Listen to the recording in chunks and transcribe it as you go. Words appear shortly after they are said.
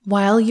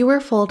While You Were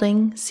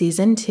Folding,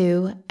 Season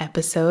 2,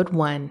 Episode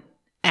 1,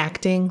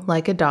 Acting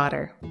Like a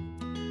Daughter.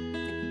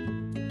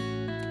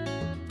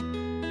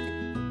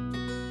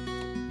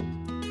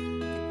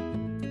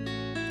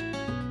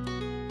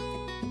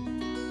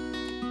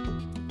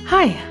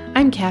 Hi,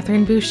 I'm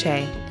Catherine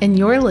Boucher, and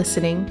you're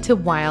listening to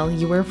While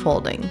You Were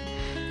Folding.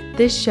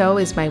 This show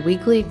is my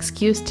weekly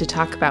excuse to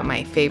talk about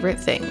my favorite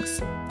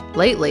things.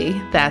 Lately,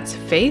 that's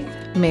faith,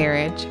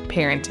 marriage,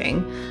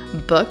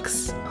 parenting,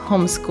 books,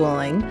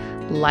 homeschooling,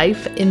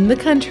 life in the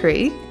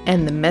country,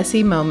 and the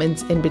messy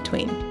moments in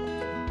between.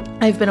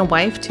 I've been a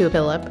wife to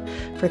Philip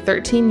for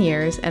 13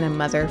 years and a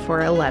mother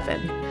for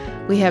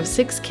 11. We have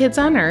 6 kids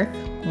on earth,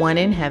 1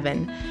 in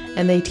heaven,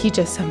 and they teach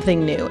us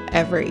something new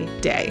every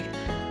day.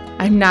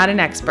 I'm not an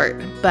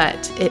expert,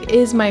 but it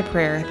is my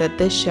prayer that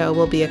this show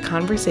will be a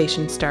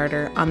conversation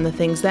starter on the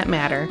things that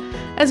matter,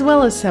 as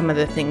well as some of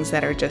the things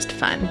that are just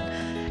fun,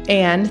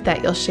 and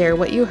that you'll share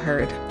what you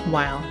heard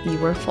while you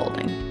were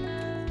folding.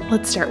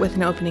 Let's start with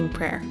an opening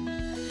prayer.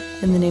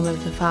 In the name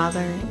of the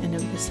Father, and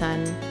of the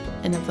Son,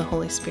 and of the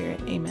Holy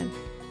Spirit. Amen.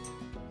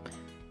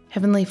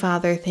 Heavenly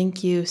Father,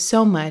 thank you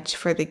so much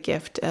for the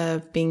gift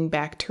of being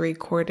back to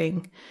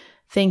recording.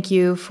 Thank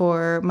you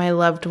for my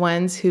loved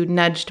ones who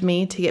nudged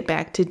me to get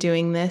back to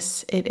doing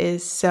this. It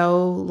is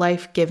so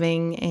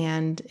life-giving,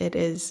 and it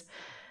is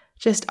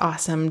just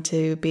awesome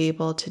to be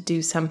able to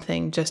do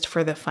something just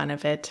for the fun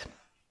of it.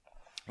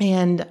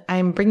 And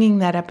I'm bringing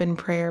that up in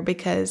prayer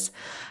because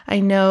I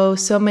know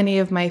so many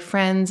of my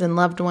friends and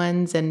loved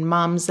ones and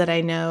moms that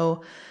I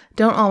know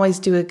don't always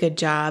do a good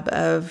job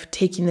of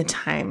taking the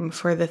time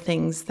for the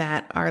things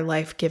that are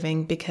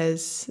life-giving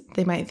because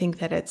they might think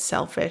that it's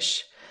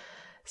selfish.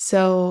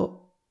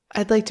 So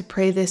I'd like to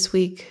pray this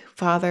week,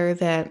 Father,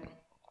 that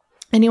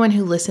anyone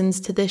who listens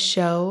to this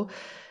show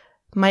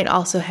might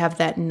also have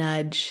that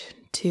nudge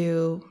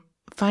to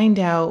find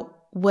out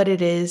what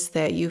it is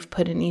that you've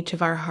put in each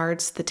of our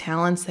hearts, the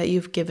talents that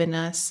you've given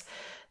us,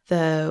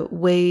 the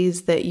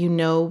ways that you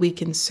know we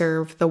can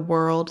serve the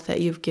world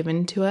that you've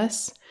given to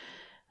us.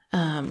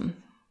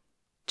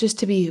 Just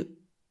to be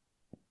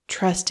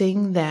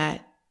trusting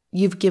that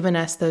you've given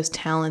us those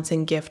talents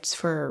and gifts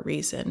for a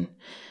reason,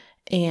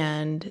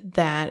 and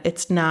that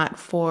it's not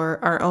for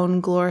our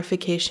own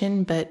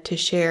glorification, but to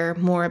share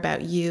more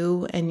about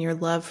you and your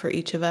love for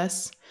each of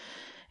us,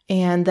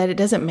 and that it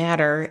doesn't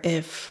matter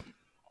if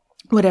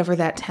whatever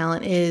that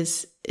talent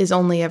is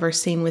only ever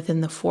seen within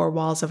the 4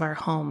 walls of our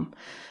home.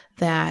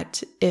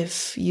 That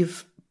if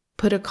you've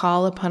put a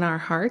call upon our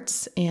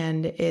hearts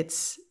and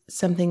it's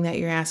something that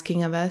you're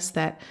asking of us,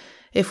 that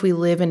if we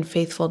live in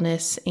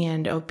faithfulness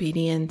and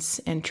obedience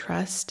and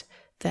trust,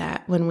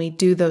 that when we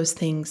do those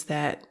things,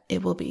 that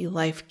it will be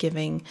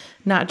life-giving,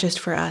 not just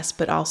for us,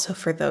 but also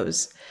for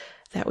those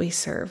that we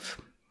serve.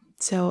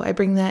 So I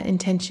bring that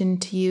intention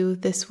to you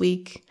this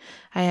week.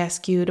 I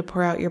ask you to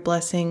pour out your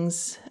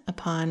blessings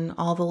upon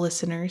all the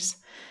listeners,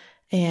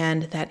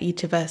 and that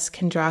each of us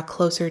can draw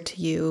closer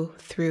to you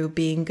through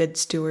being good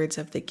stewards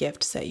of the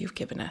gifts that you've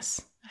given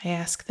us. I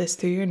ask this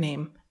through your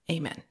name.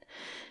 Amen.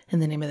 In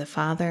the name of the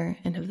Father,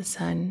 and of the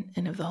Son,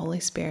 and of the Holy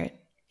Spirit.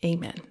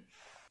 Amen.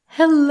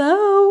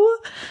 Hello,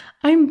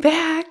 I'm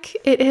back.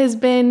 It has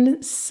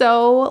been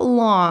so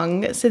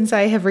long since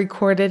I have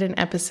recorded an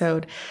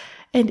episode.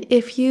 And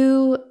if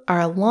you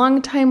are a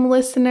longtime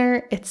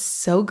listener, it's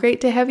so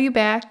great to have you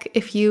back.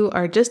 If you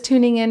are just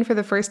tuning in for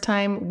the first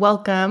time,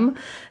 welcome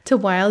to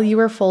While You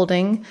Were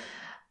Folding.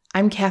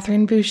 I'm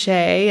Catherine Boucher,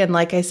 and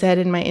like I said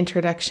in my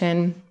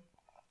introduction,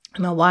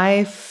 I'm a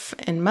wife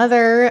and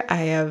mother. I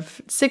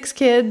have 6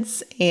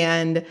 kids,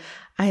 and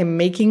I am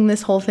making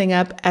this whole thing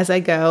up as I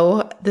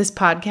go. This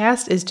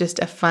podcast is just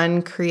a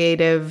fun,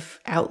 creative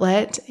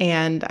outlet,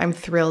 and I'm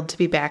thrilled to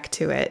be back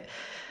to it.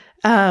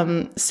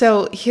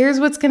 So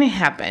here's what's going to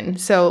happen.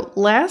 So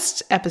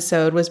last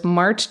episode was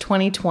March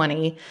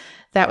 2020.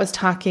 That was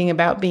talking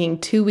about being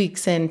 2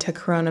 weeks into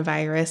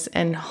coronavirus,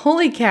 and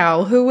holy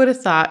cow, who would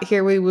have thought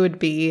here we would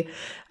be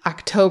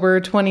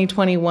October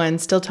 2021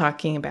 still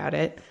talking about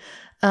it.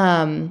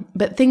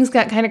 But things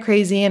got kind of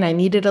crazy and I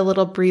needed a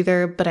little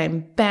breather, but I'm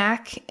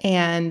back,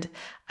 and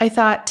I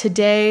thought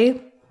today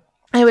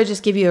I would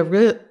just give you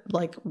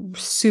a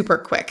super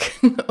quick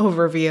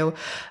overview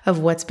of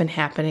what's been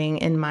happening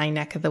in my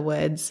neck of the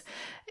woods,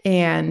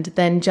 and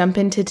then jump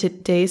into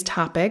today's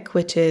topic,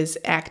 which is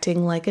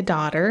acting like a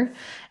daughter,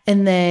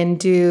 and then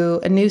do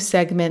a new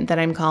segment that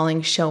I'm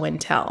calling Show and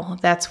Tell.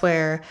 That's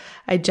where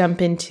I jump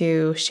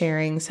into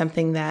sharing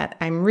something that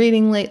I'm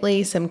reading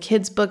lately, some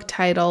kids' book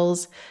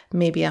titles,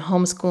 maybe a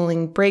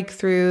homeschooling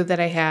breakthrough that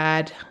I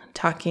had,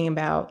 talking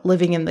about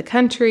living in the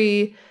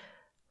country,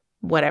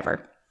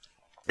 whatever.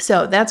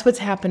 So that's what's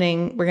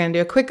happening. We're going to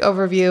do a quick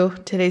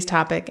overview, today's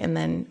topic, and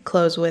then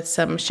close with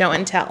some show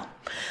and tell.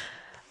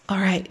 All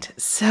right.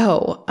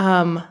 So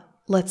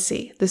let's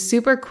see. The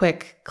super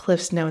quick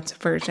Cliff's Notes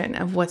version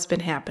of what's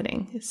been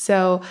happening.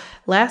 So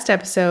last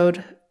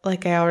episode,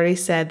 like I already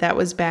said, that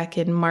was back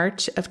in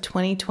March of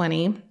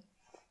 2020.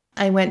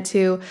 I went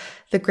to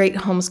the Great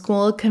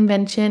Homeschool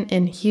Convention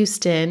in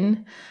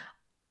Houston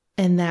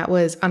And that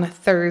was on a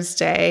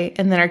Thursday.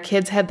 And then our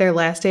kids had their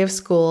last day of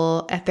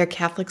school at their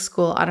Catholic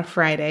school on a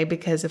Friday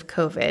because of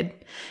COVID.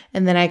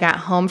 And then I got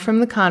home from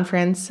the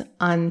conference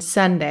on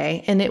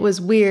Sunday, and it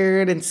was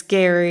weird and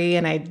scary,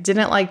 and I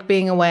didn't like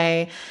being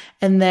away.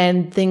 And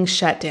then things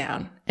shut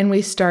down, and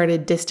we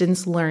started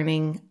distance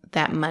learning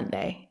that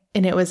Monday.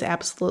 And it was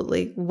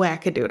absolutely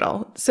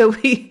wackadoodle. So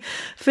we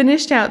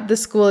finished out the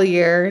school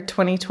year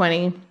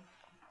 2020.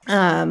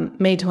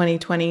 May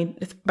 2020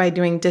 by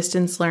doing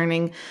distance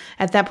learning.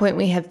 At that point,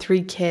 we had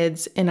 3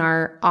 kids in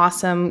our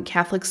awesome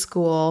Catholic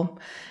school.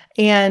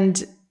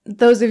 And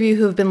those of you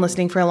who have been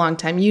listening for a long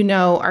time, you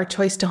know our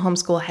choice to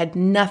homeschool had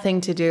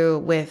nothing to do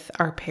with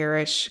our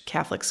parish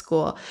Catholic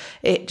school.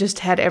 It just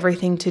had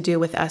everything to do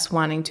with us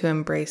wanting to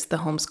embrace the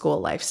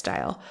homeschool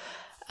lifestyle.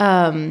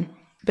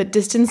 But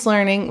distance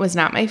learning was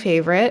not my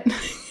favorite.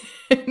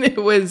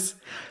 It was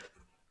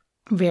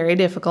very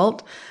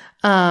difficult.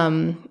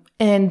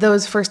 And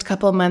those first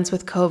couple of months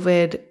with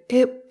COVID,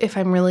 if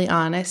I'm really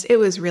honest, it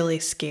was really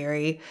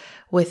scary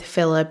with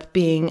Philip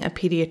being a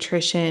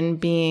pediatrician,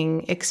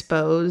 being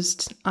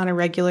exposed on a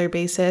regular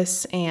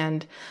basis,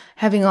 and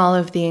having all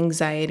of the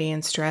anxiety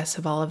and stress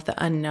of all of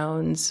the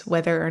unknowns,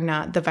 whether or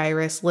not the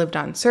virus lived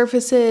on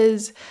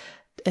surfaces,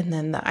 and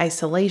then the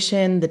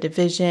isolation, the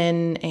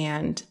division,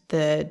 and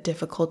the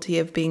difficulty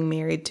of being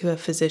married to a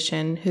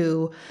physician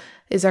who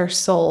is our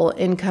sole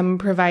income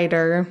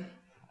provider.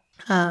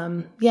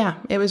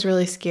 It was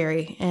really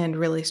scary and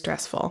really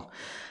stressful.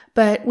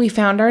 But we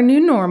found our new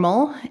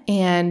normal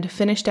and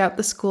finished out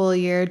the school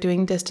year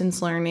doing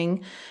distance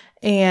learning.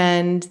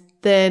 And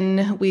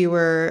then we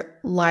were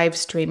live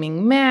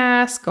streaming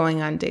Mass,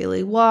 going on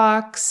daily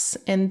walks,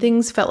 and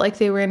things felt like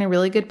they were in a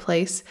really good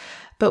place.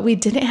 But we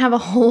didn't have a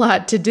whole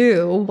lot to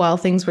do while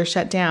things were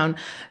shut down.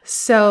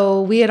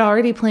 So we had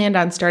already planned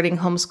on starting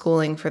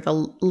homeschooling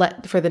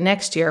for the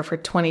next year, for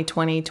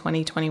 2020,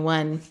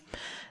 2021.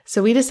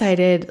 So we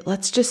decided,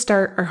 let's just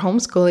start our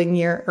homeschooling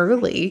year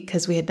early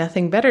because we had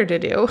nothing better to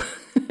do.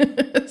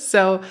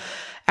 So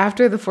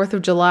after the 4th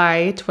of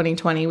July,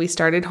 2020, we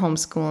started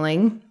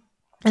homeschooling.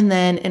 And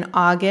then in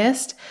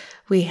August,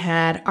 we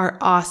had our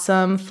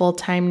awesome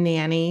full-time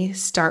nanny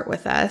start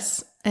with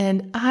us.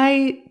 And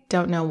I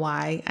don't know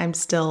why I'm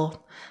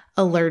still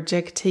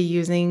allergic to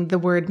using the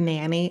word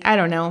nanny. I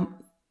don't know.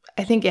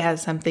 I think it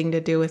has something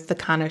to do with the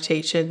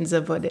connotations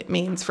of what it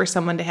means for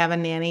someone to have a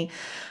nanny.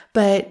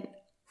 But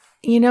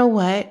you know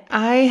what?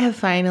 I have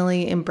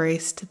finally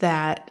embraced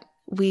that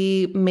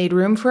we made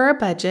room for our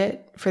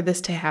budget for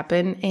this to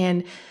happen,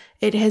 and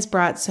it has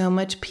brought so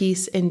much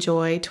peace and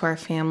joy to our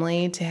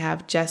family to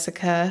have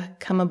Jessica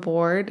come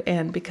aboard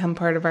and become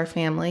part of our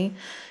family.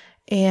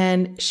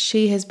 And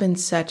she has been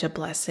such a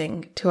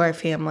blessing to our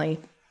family.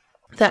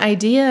 The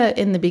idea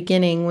in the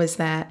beginning was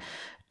that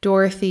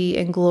Dorothy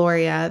and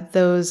Gloria,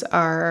 those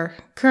are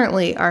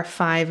currently our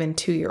 5 and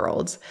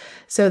 2-year-olds.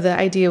 So the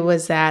idea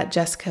was that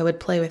Jessica would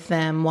play with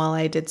them while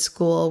I did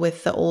school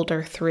with the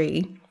older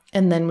 3.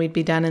 And then we'd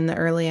be done in the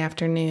early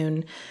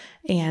afternoon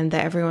and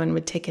that everyone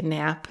would take a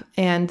nap.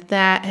 And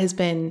that has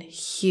been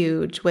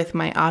huge with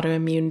my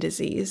autoimmune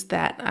disease,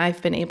 that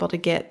I've been able to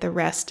get the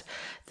rest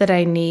that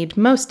I need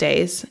most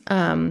days.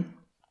 And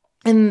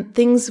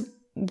things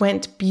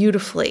went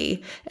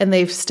beautifully, and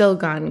they've still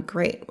gone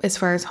great as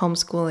far as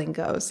homeschooling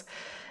goes.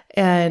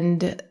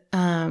 And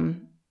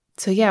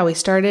we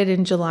started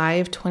in July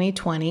of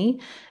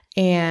 2020,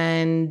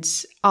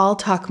 and I'll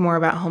talk more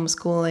about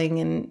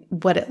homeschooling and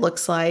what it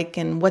looks like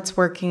and what's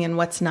working and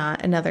what's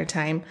not another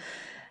time.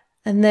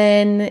 And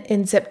then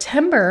in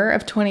September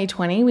of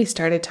 2020, we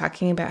started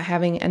talking about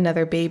having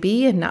another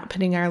baby and not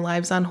putting our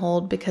lives on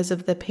hold because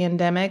of the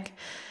pandemic.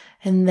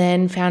 And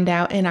then found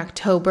out in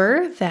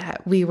October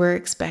that we were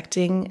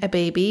expecting a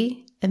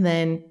baby. And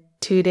then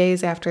 2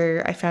 days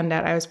after I found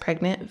out I was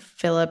pregnant,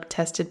 Philip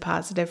tested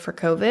positive for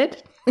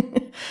COVID.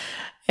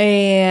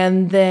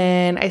 And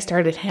then I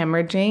started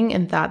hemorrhaging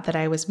and thought that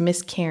I was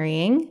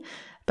miscarrying.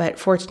 But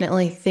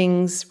fortunately,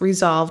 things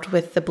resolved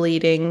with the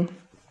bleeding.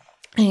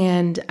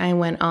 And I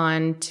went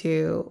on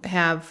to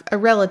have a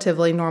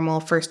relatively normal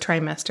first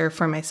trimester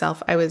for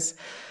myself. I was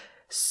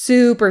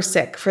super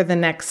sick for the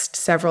next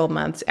several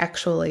months,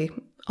 actually,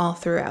 all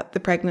throughout the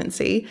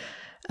pregnancy.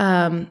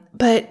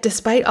 But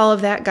despite all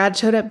of that, God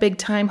showed up big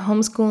time.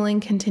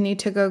 Homeschooling continued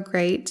to go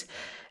great.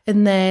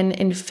 And then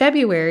in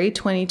February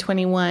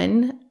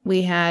 2021,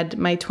 we had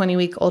my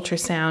 20-week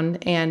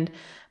ultrasound, and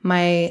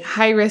my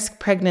high-risk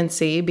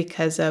pregnancy,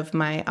 because of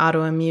my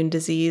autoimmune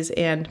disease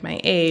and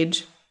my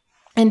age,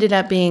 ended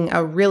up being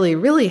a really,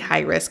 really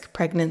high-risk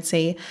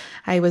pregnancy.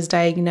 I was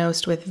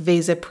diagnosed with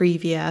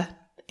vasoprevia,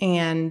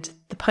 and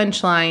the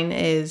punchline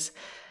is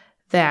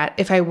that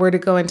if I were to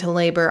go into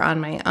labor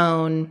on my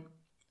own,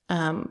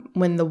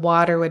 when the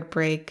water would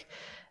break,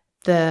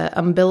 the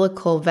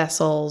umbilical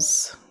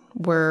vessels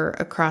were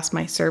across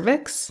my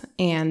cervix,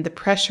 and the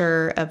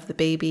pressure of the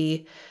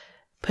baby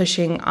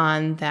pushing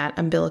on that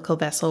umbilical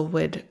vessel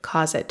would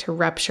cause it to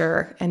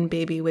rupture, and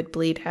baby would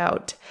bleed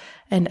out,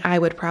 and I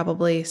would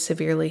probably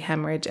severely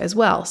hemorrhage as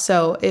well.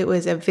 So it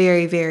was a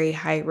very, very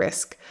high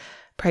risk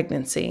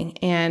pregnancy.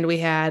 And we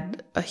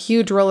had a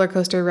huge roller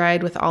coaster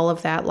ride with all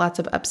of that, lots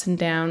of ups and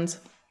downs,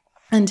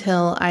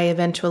 until I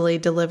eventually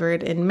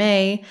delivered in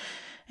May.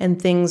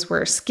 And things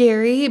were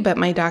scary, but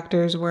my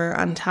doctors were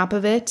on top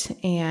of it.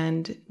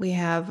 And we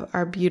have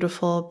our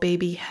beautiful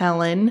baby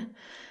Helen,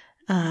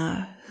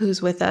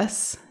 who's with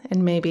us.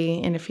 And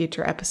maybe in a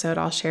future episode,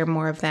 I'll share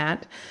more of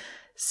that.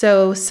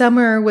 So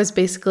summer was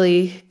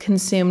basically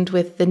consumed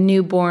with the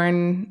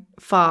newborn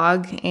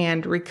fog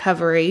and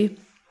recovery.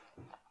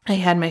 I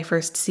had my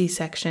first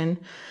C-section.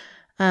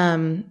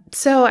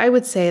 So I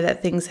would say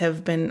that things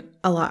have been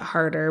a lot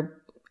harder,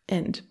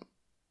 and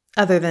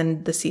other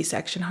than the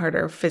C-section,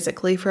 harder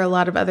physically for a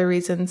lot of other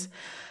reasons.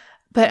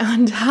 But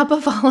on top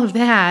of all of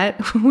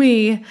that,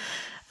 we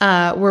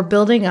were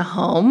building a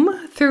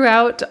home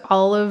throughout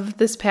all of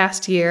this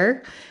past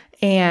year,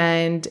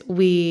 and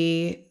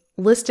we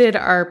listed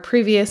our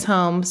previous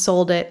home,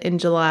 sold it in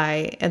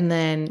July, and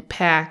then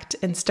packed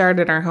and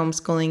started our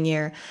homeschooling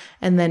year.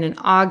 And then in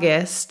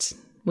August,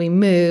 we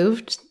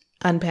moved,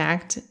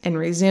 unpacked, and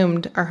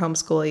resumed our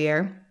homeschool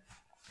year.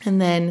 And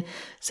then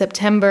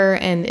September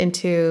and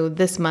into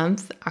this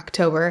month,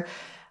 October,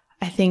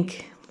 I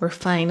think we're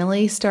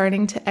finally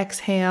starting to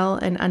exhale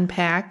and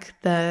unpack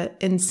the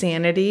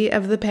insanity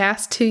of the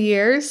past 2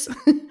 years.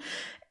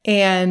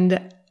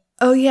 And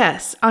oh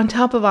yes, on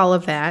top of all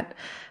of that,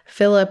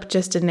 Philip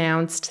just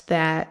announced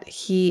that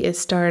he is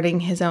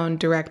starting his own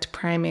direct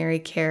primary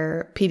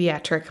care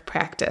pediatric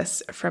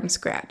practice from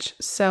scratch.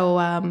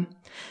 So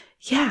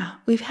yeah,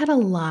 we've had a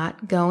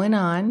lot going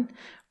on,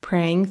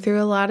 praying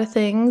through a lot of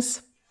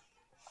things.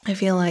 I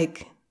feel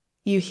like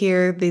you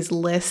hear these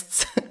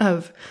lists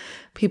of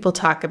people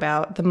talk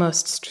about the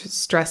most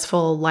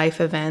stressful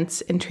life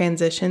events and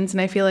transitions,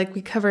 and I feel like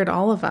we covered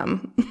all of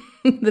them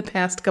the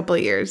past couple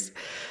of years.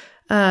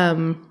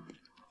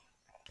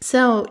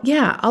 So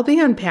yeah, I'll be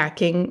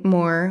unpacking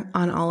more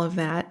on all of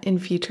that in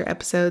future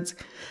episodes,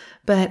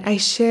 but I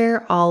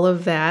share all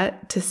of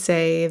that to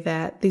say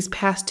that these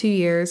past 2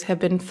 years have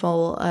been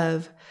full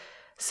of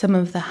some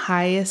of the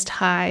highest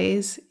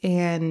highs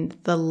and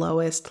the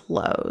lowest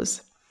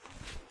lows.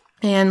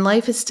 And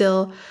life is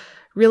still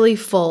really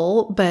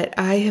full, but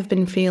I have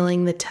been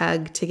feeling the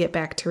tug to get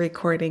back to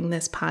recording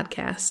this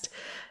podcast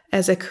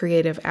as a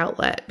creative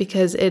outlet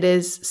because it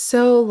is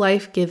so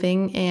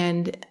life-giving.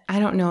 And I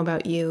don't know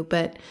about you,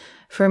 but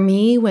for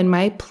me, when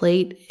my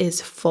plate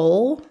is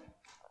full,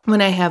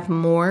 when I have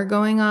more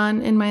going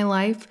on in my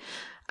life,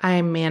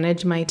 I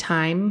manage my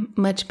time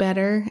much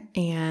better,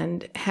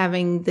 and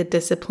having the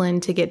discipline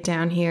to get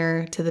down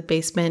here to the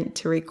basement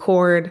to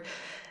record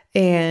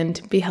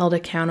and be held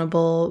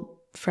accountable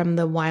from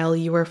the While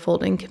You Were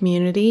Folding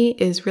community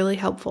is really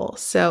helpful.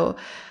 So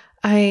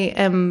I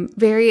am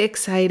very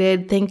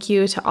excited. Thank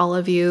you to all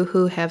of you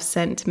who have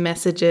sent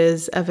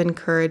messages of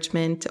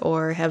encouragement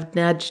or have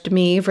nudged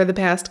me for the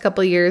past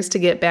couple years to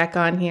get back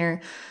on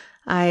here.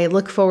 I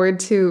look forward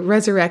to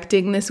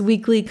resurrecting this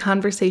weekly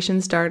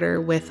conversation starter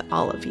with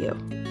all of you.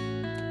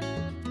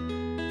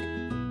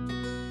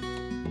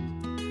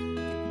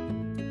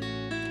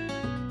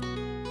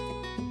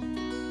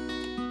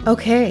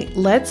 Okay,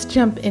 let's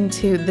jump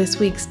into this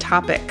week's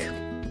topic.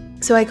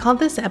 So I called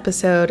this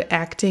episode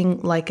Acting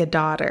Like a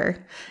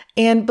Daughter.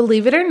 And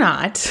believe it or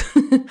not,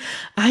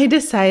 I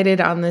decided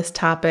on this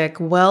topic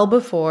well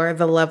before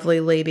the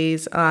lovely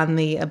ladies on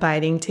the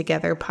Abiding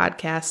Together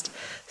podcast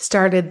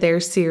started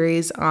their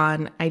series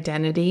on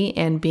identity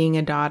and being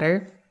a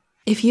daughter.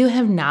 If you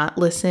have not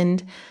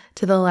listened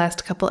to the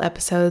last couple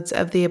episodes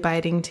of the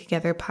Abiding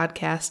Together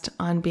podcast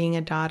on being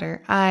a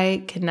daughter,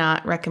 I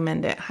cannot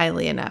recommend it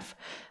highly enough.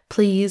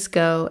 Please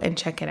go and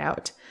check it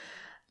out.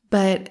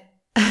 But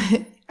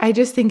I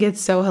just think it's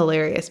so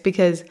hilarious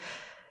because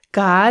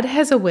God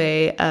has a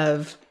way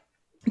of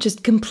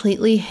just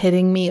completely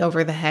hitting me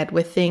over the head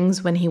with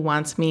things when he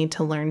wants me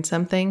to learn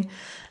something.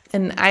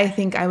 And I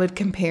think I would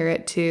compare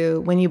it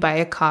to when you buy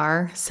a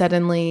car,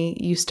 suddenly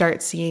you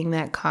start seeing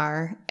that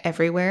car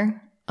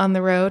everywhere on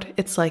the road.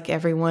 It's like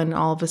everyone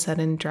all of a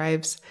sudden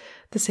drives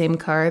the same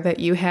car that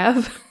you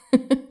have.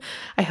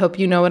 I hope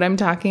you know what I'm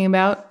talking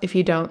about. If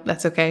you don't,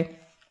 that's okay.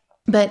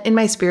 But in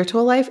my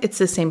spiritual life, it's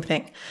the same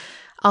thing.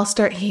 I'll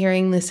start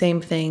hearing the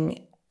same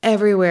thing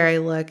everywhere I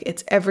look.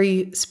 It's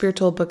every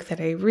spiritual book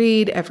that I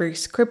read, every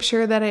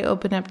scripture that I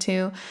open up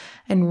to.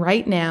 And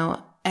right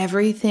now,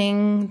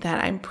 everything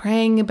that I'm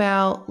praying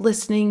about,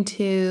 listening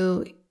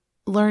to,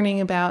 learning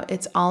about,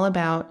 it's all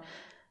about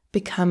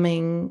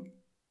becoming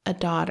a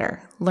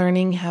daughter,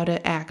 learning how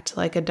to act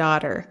like a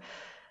daughter.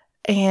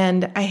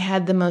 And I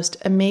had the most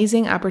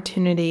amazing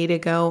opportunity to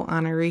go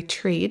on a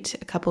retreat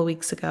a couple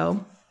weeks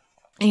ago.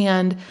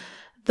 And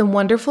the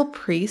wonderful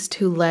priest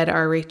who led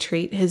our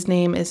retreat, his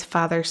name is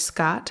Father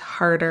Scott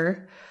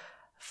Harder.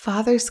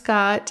 Father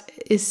Scott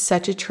is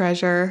such a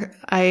treasure.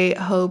 I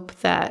hope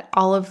that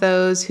all of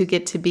those who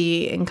get to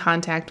be in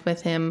contact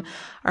with him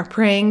are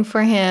praying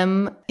for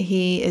him.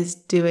 He is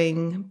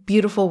doing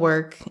beautiful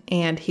work,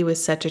 and he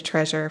was such a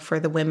treasure for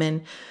the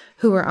women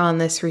who were on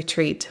this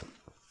retreat.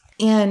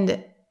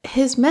 And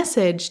his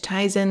message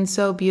ties in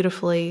so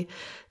beautifully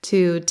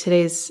to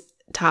today's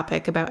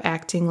topic about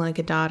acting like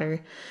a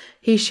daughter.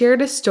 He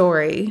shared a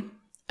story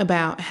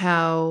about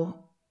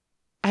how,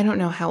 I don't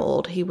know how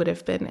old he would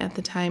have been at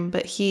the time,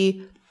 but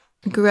he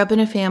grew up in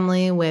a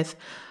family with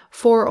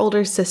 4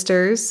 older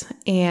sisters,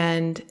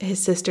 and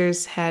his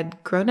sisters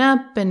had grown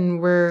up and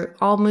were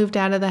all moved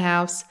out of the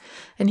house,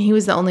 and he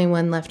was the only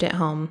one left at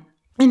home.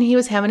 And he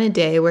was having a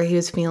day where he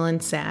was feeling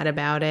sad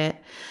about it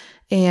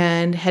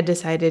and had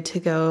decided to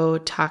go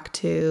talk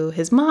to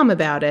his mom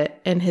about it.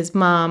 And his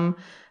mom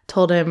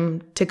told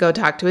him to go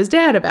talk to his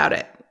dad about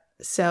it.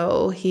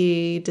 So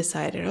he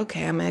decided,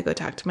 okay, I'm going to go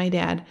talk to my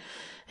dad.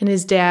 And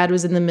his dad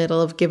was in the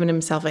middle of giving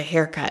himself a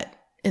haircut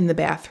in the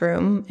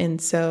bathroom. And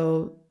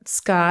so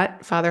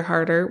Scott, Father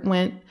Harder,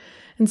 went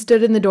and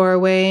stood in the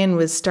doorway and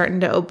was starting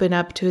to open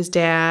up to his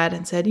dad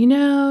and said,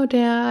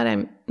 Dad,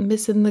 I'm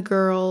missing the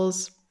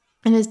girls.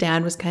 And his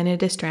dad was kind of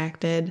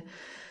distracted.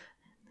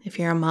 If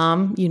you're a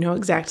mom, you know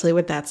exactly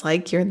what that's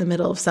like. You're in the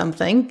middle of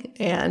something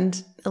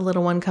and a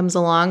little one comes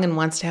along and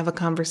wants to have a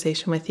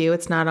conversation with you.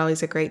 It's not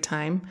always a great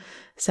time.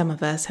 Some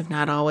of us have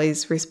not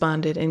always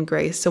responded in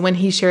grace. So when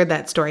he shared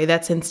that story,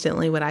 that's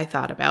instantly what I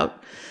thought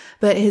about.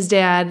 But his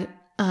dad,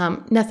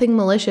 nothing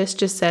malicious,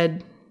 just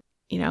said,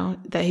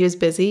 that he was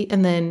busy.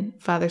 And then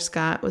Father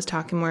Scott was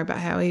talking more about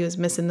how he was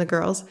missing the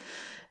girls.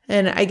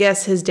 And I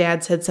guess his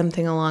dad said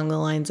something along the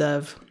lines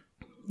of,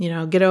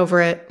 get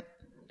over it,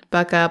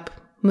 buck up,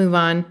 move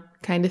on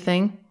kind of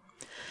thing.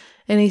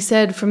 And he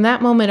said from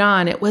that moment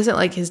on, it wasn't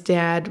like his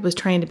dad was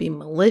trying to be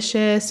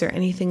malicious or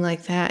anything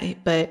like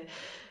that, but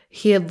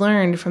he had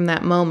learned from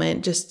that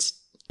moment, just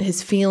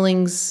his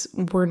feelings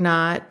were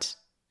not,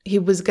 he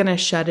was going to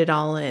shut it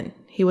all in.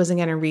 He wasn't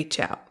going to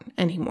reach out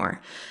anymore.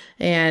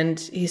 And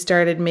he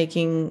started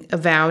making a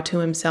vow to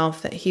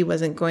himself that he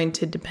wasn't going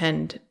to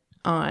depend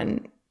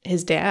on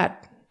his dad,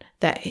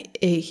 that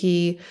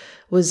he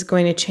was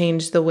going to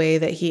change the way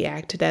that he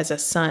acted as a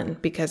son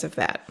because of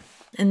that.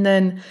 And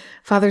then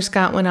Father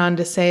Scott went on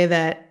to say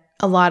that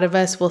a lot of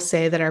us will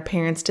say that our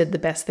parents did the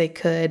best they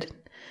could,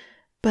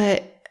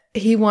 but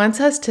he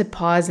wants us to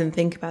pause and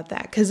think about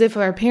that. Because if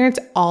our parents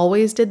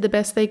always did the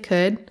best they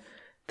could,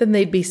 then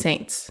they'd be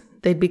saints.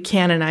 They'd be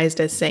canonized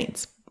as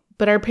saints.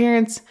 But our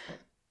parents,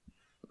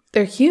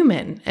 they're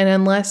human. And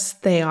unless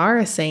they are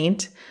a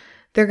saint,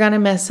 they're going to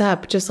mess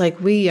up just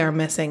like we are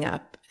messing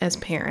up as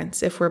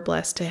parents if we're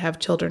blessed to have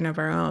children of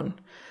our own.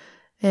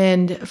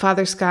 And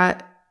Father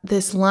Scott,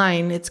 this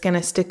line, it's going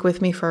to stick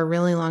with me for a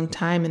really long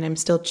time, and I'm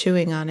still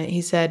chewing on it.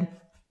 He said,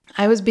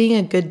 I was being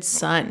a good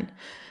son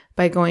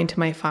by going to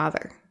my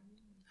father.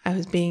 I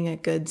was being a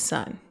good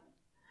son.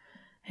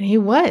 And he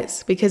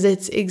was, because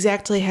it's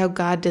exactly how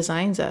God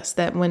designs us,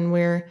 that when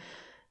we're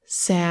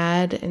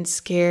sad and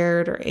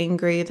scared or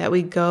angry, that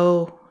we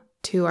go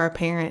to our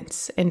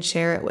parents and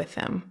share it with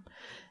them.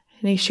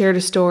 And he shared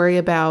a story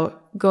about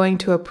going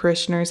to a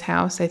parishioner's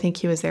house. I think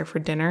he was there for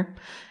dinner,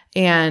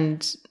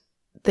 and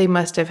they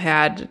must have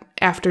had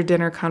after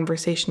dinner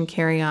conversation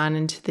carry on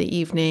into the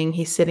evening.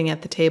 He's sitting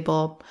at the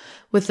table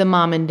with the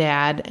mom and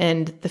dad,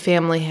 and the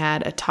family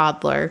had a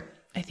toddler.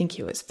 I think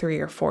he was 3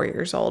 or 4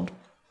 years old.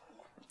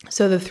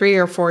 So the 3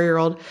 or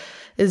 4-year-old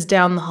is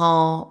down the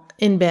hall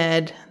in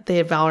bed. They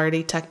have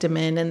already tucked him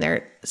in, and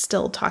they're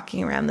still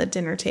talking around the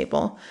dinner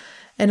table.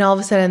 And all of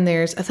a sudden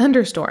there's a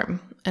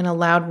thunderstorm and a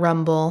loud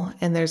rumble,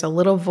 and there's a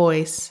little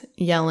voice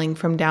yelling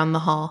from down the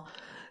hall,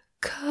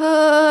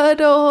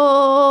 "Cuddle!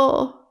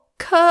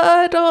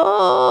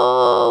 Cuddle!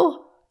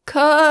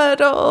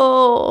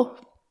 Cuddle!"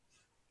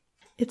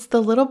 It's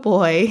the little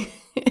boy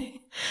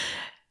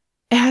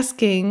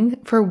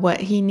asking for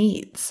what he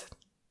needs.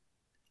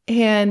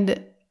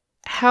 And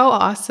how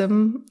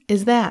awesome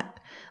is that?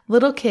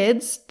 Little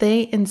kids,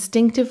 they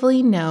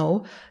instinctively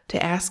know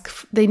to ask,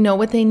 they know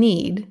what they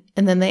need,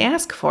 and then they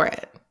ask for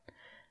it.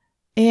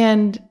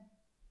 And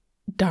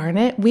darn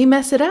it, we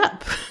mess it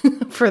up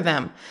for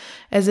them.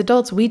 As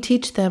adults, we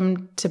teach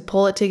them to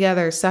pull it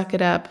together, suck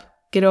it up,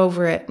 get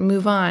over it,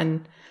 move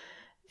on.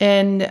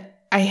 And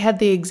I had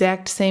the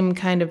exact same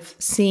kind of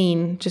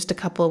scene just a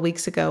couple of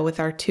weeks ago with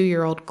our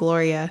 2-year-old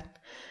Gloria.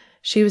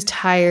 She was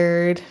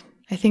tired.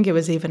 I think it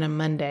was even a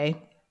Monday.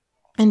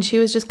 And she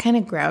was just kind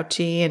of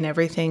grouchy, and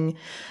everything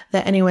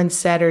that anyone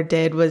said or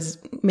did was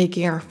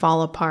making her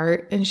fall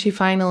apart. And she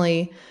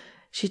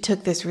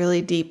took this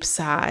really deep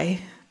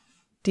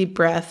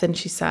breath, and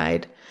she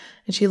sighed.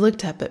 And she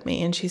looked up at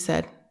me and she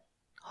said,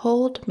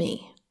 "Hold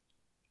me."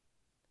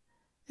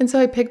 And so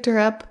I picked her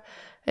up,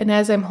 and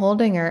as I'm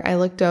holding her, I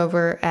looked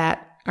over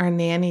at our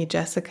nanny,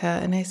 Jessica,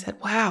 and I said,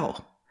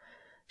 wow,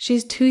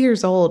 she's 2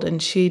 years old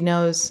and she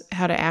knows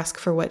how to ask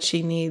for what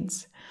she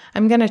needs.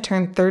 I'm going to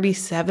turn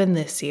 37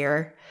 this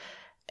year,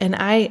 and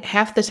I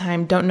half the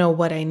time don't know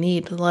what I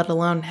need, let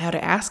alone how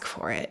to ask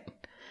for it.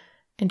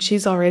 And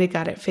she's already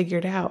got it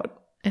figured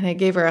out. And I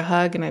gave her a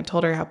hug, and I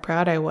told her how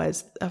proud I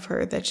was of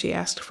her that she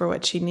asked for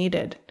what she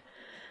needed.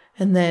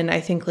 And then I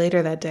think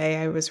later that day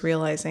I was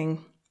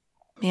realizing,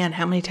 man,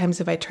 how many times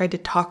have I tried to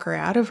talk her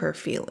out of her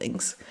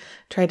feelings?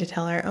 Tried to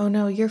tell her, oh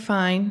no, you're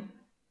fine.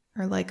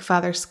 Or like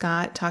Father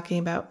Scott talking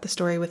about the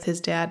story with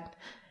his dad,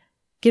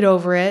 get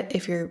over it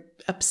if you're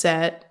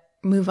upset.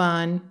 move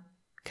on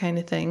kind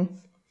of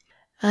thing.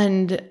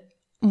 And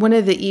one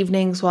of the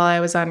evenings while I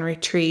was on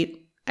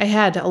retreat, I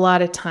had a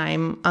lot of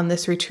time on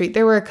this retreat.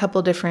 There were a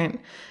couple different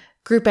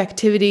group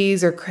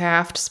activities or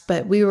crafts,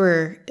 but we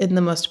were in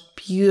the most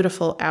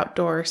beautiful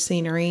outdoor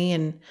scenery.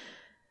 And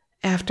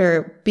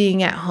after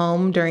being at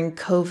home during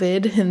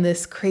COVID and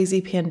this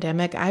crazy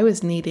pandemic, I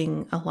was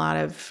needing a lot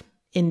of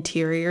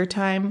interior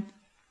time,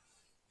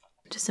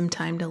 just some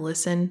time to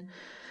listen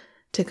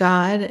to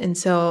God. And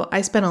so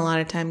I spent a lot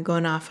of time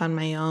going off on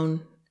my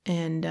own.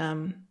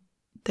 And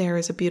there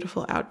is a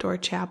beautiful outdoor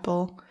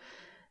chapel.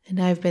 And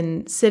I've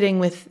been sitting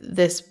with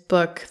this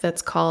book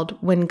that's called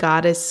When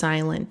God is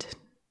Silent,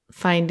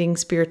 Finding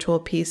Spiritual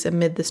Peace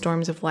Amid the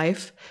Storms of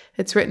Life.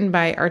 It's written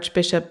by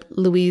Archbishop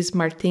Luis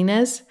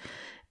Martinez.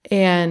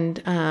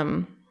 And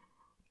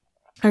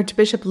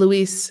Archbishop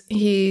Luis,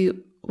 he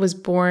was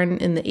born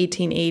in the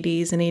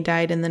 1880s and he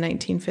died in the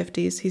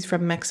 1950s. He's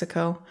from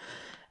Mexico.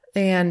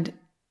 And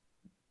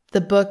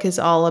the book is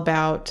all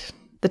about,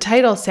 the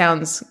title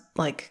sounds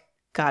like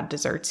God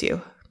deserts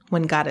you,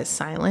 when God is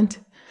silent.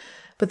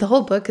 But the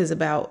whole book is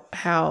about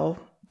how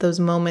those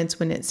moments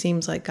when it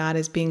seems like God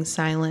is being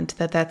silent,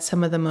 that's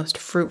some of the most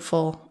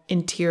fruitful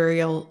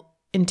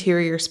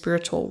interior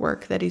spiritual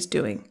work that he's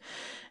doing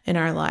in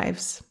our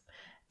lives.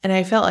 And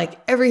I felt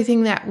like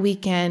everything that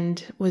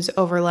weekend was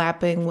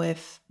overlapping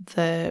with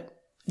the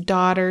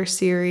Daughter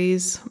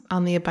series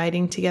on the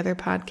Abiding Together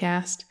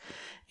podcast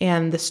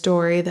and the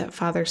story that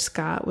Father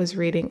Scott was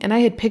reading. And I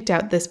had picked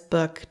out this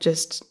book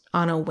just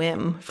on a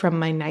whim from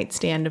my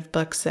nightstand of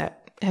books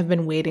that have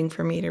been waiting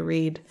for me to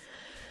read.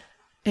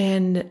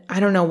 And I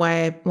don't know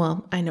why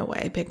I know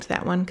why I picked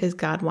that one, because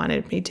God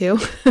wanted me to.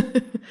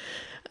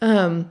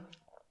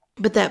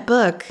 But that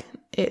book,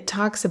 it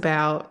talks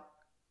about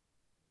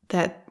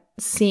that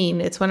scene.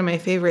 It's one of my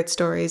favorite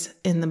stories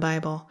in the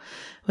Bible,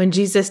 when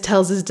Jesus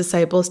tells his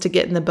disciples to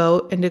get in the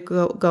boat and to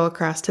go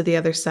across to the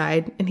other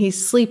side, and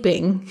he's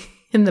sleeping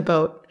in the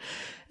boat,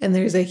 and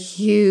there's a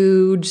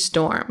huge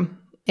storm,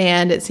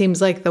 and it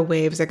seems like the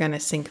waves are going to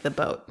sink the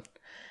boat.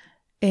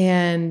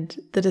 And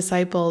the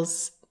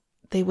disciples,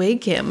 they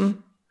wake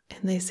him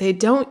and they say,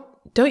 Don't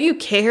you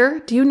care?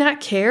 Do you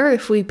not care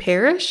if we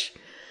perish?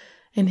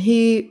 And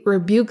he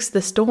rebukes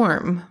the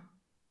storm,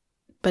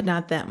 but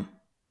not them.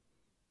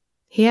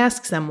 He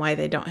asks them why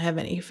they don't have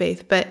any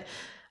faith. But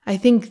I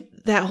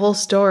think that whole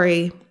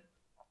story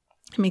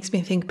makes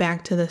me think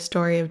back to the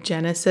story of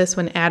Genesis,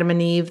 when Adam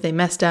and Eve, they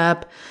messed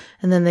up,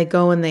 and then they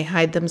go and they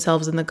hide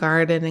themselves in the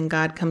garden, and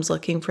God comes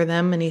looking for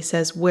them, and he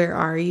says, "Where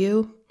are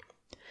you?"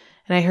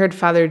 And I heard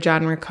Father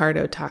John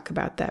Ricardo talk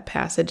about that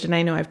passage, and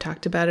I know I've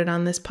talked about it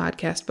on this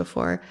podcast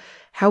before,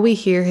 how we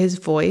hear his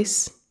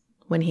voice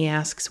when he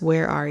asks,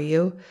 "Where are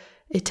you?"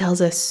 It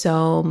tells us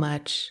so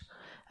much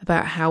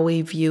about how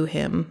we view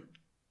him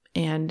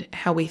and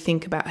how we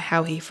think about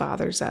how he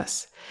fathers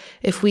us.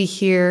 If we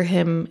hear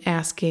him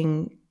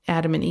asking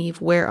Adam and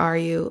Eve, "Where are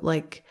you?"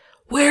 like,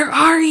 "Where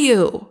are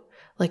you?"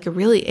 like a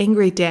really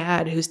angry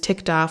dad who's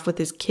ticked off with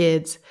his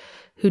kids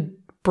who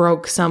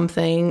broke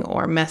something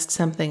or messed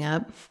something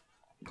up,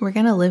 we're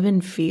going to live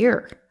in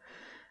fear.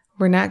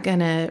 We're not going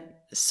to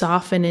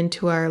soften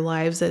into our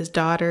lives as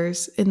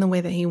daughters in the way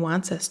that he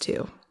wants us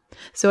to.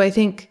 So I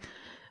think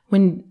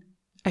when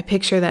I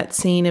picture that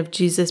scene of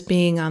Jesus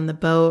being on the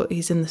boat,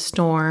 he's in the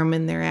storm,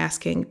 and they're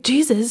asking,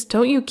 "Jesus,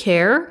 don't you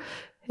care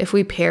if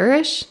we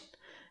perish?"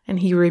 And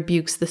he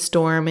rebukes the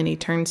storm, and he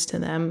turns to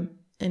them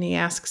and he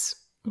asks,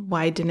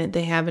 why didn't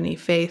they have any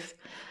faith?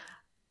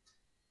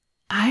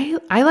 I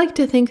like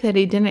to think that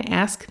he didn't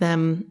ask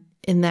them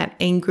in that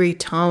angry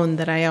tone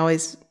that I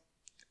always,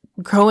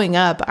 growing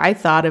up, I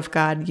thought of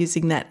God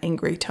using that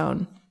angry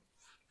tone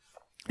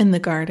in the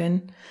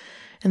garden.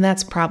 And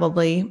that's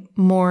probably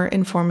more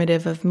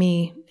informative of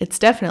me. It's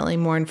definitely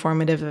more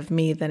informative of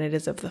me than it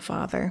is of the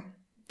Father.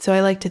 So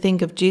I like to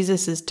think of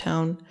Jesus's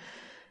tone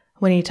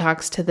when he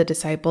talks to the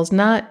disciples,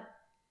 not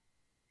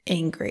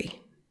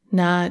angry,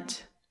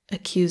 not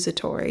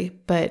accusatory,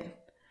 but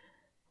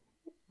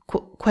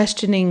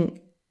questioning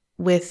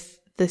with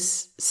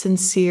this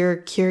sincere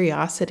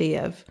curiosity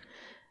of,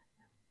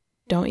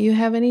 don't you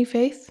have any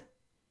faith?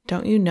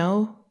 Don't you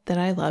know that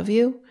I love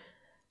you?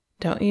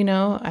 Don't you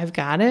know I've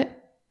got it?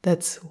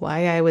 That's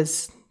why I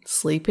was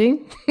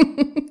sleeping.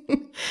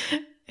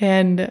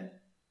 And,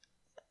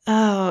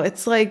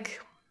 it's like,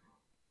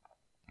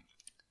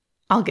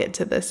 I'll get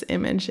to this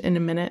image in a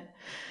minute.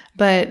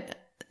 But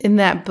in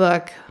that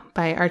book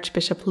by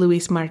Archbishop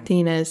Luis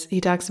Martinez, he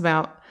talks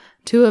about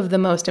two of the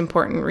most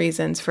important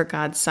reasons for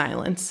God's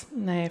silence.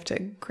 And I have to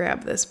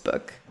grab this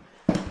book.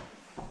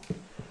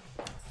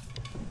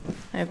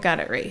 I've got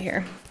it right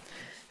here.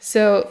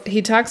 So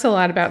he talks a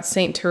lot about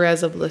Saint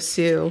Therese of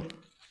Lisieux,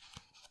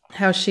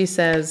 how she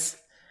says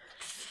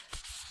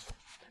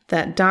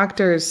that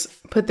doctors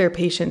put their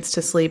patients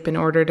to sleep in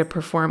order to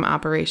perform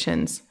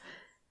operations.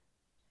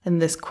 In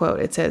this quote,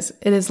 it says,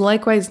 "It is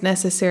likewise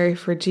necessary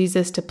for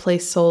Jesus to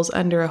place souls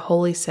under a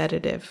holy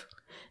sedative,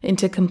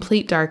 into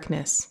complete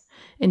darkness,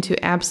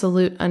 into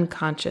absolute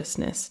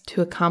unconsciousness,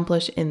 to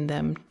accomplish in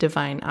them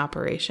divine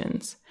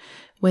operations.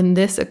 When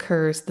this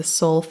occurs, the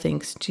soul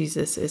thinks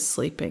Jesus is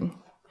sleeping.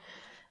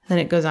 Then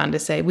it goes on to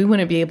say, we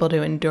wouldn't be able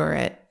to endure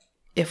it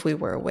if we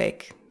were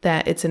awake,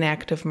 that it's an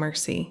act of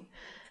mercy,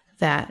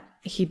 that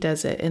he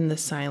does it in the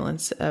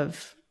silence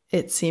of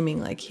it seeming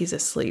like he's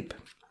asleep.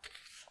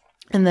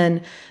 And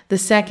then the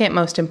second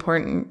most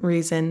important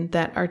reason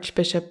that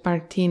Archbishop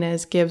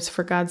Martinez gives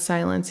for God's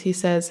silence, he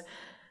says,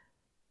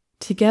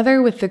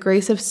 together with the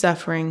grace of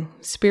suffering,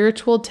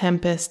 spiritual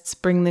tempests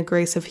bring the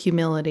grace of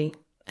humility,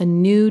 a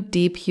new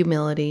deep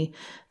humility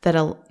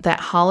that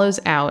hollows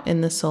out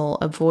in the soul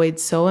a void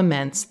so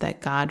immense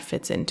that God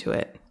fits into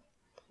it.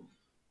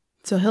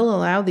 So he'll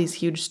allow these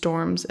huge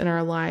storms in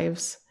our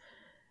lives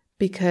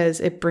because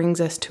it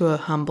brings us to a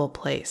humble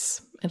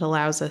place. It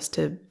allows us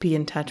to be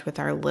in touch with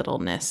our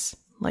littleness,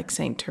 like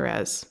Saint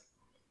Therese.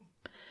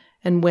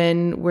 And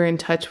when we're in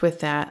touch with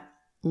that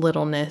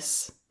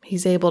littleness,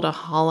 he's able to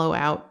hollow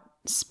out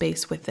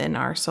space within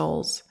our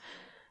souls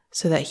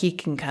so that he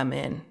can come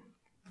in.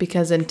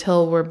 Because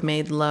until we're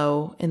made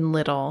low and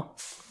little,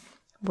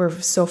 we're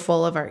so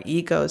full of our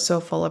egos, so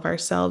full of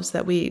ourselves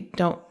that we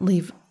don't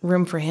leave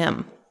room for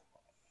him.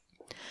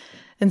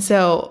 And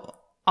so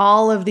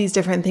all of these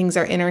different things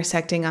are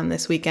intersecting on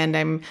this weekend.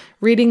 I'm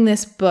reading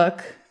this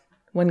book,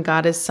 When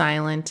God is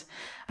Silent.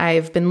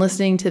 I've been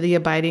listening to the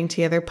Abiding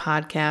Together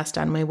podcast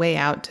on my way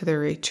out to the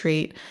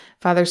retreat.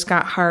 Father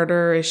Scott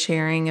Harder is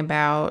sharing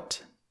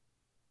about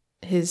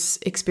his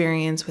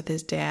experience with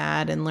his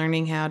dad and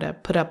learning how to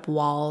put up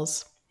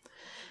walls.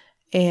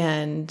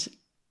 And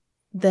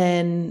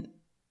then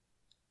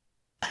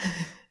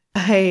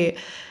I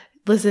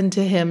listened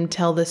to him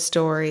tell the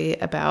story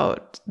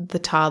about the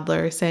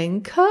toddler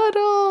saying,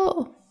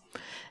 cuddle.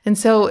 And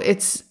so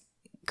it's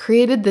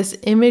created this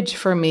image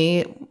for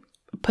me,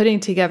 putting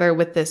together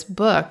with this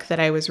book that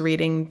I was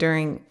reading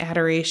during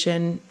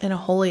adoration in a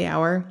holy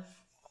hour.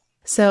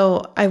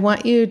 So I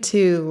want you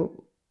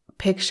to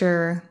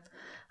picture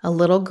a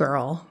little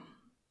girl.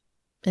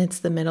 It's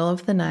the middle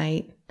of the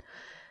night,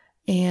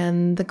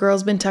 and the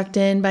girl's been tucked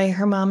in by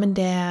her mom and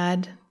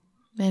dad,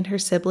 and her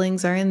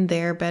siblings are in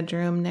their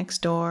bedroom next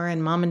door,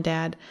 and mom and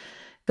dad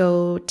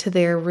go to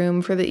their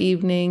room for the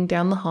evening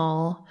down the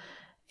hall,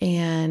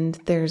 and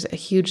there's a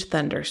huge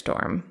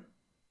thunderstorm.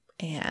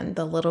 And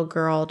the little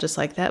girl, just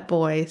like that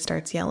boy,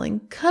 starts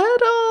yelling,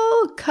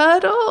 cuddle,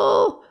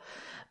 cuddle.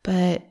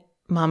 But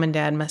mom and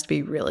dad must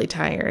be really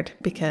tired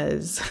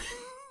because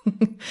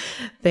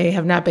they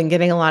have not been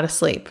getting a lot of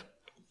sleep.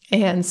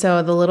 And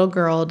so the little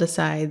girl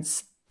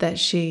decides that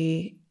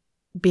she,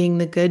 being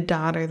the good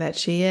daughter that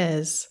she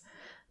is,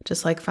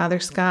 just like Father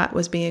Scott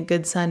was being a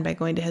good son by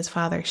going to his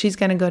father, she's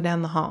going to go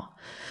down the hall.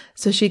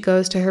 So she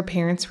goes to her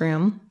parents'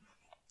 room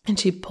and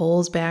she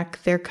pulls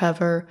back their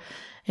cover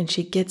and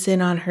she gets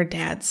in on her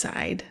dad's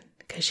side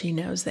because she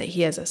knows that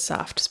he has a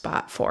soft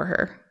spot for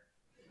her.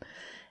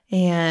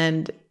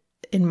 And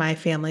in my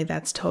family,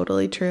 that's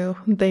totally true.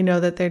 They know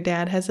that their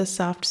dad has a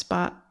soft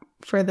spot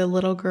for the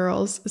little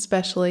girls,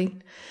 especially.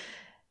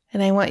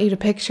 And I want you to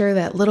picture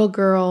that little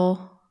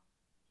girl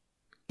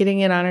getting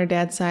in on her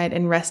dad's side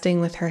and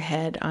resting with her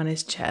head on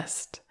his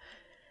chest.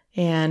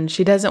 And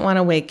she doesn't want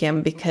to wake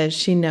him because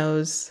she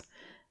knows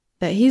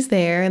that he's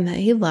there and that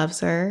he loves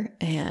her,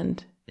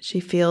 and she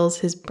feels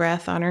his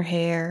breath on her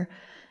hair,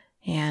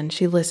 and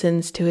she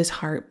listens to his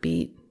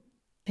heartbeat,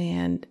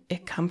 and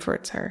it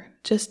comforts her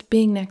just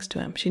being next to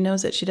him. She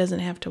knows that she doesn't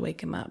have to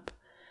wake him up.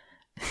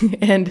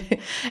 And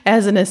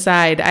as an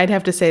aside, I'd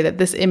have to say that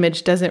this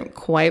image doesn't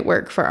quite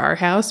work for our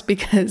house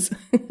because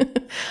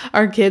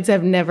our kids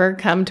have never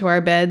come to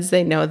our beds.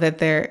 They know that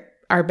they're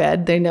our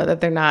bed. They know that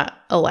they're not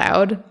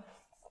allowed.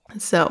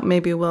 So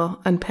maybe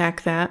we'll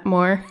unpack that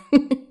more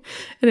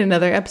in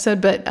another episode.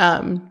 But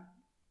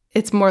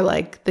it's more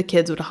like the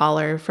kids would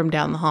holler from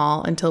down the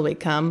hall until we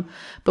come.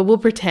 But we'll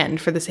pretend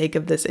for the sake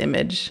of this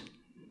image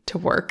to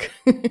work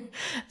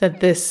that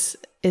this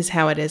is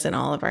how it is in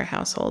all of our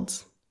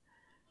households.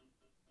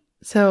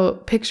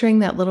 So picturing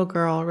that little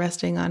girl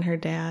resting on her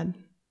dad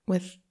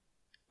with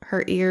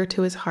her ear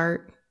to his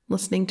heart,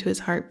 listening to his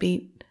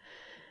heartbeat.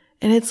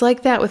 And it's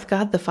like that with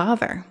God the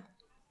Father.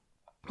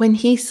 When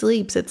he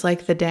sleeps, it's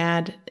like the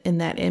dad in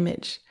that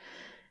image.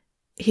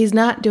 He's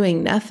not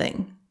doing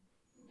nothing.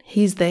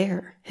 He's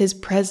there. His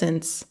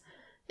presence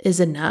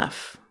is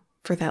enough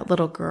for that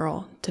little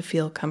girl to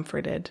feel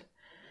comforted.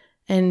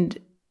 And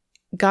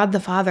God the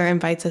Father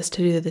invites us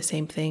to do the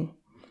same thing.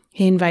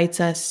 He invites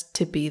us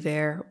to be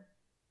there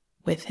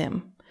with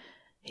him.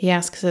 He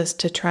asks us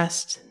to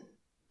trust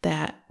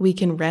that we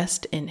can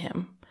rest in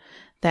him,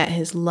 that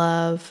his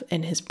love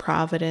and his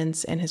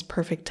providence and his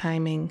perfect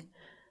timing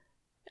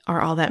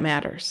are all that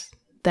matters,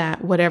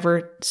 that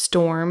whatever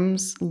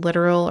storms,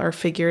 literal or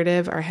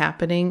figurative, are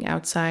happening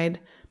outside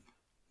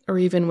or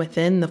even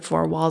within the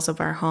four walls of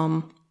our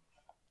home,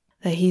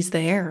 that he's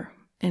there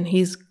and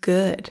he's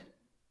good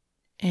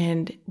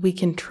and we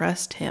can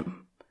trust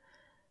him,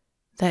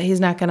 that he's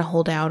not going to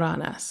hold out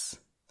on us.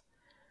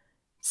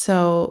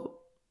 So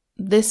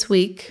this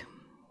week,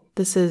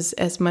 this is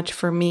as much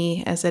for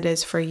me as it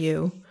is for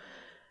you.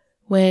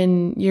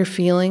 When you're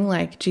feeling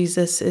like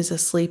Jesus is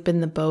asleep in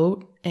the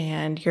boat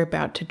and you're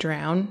about to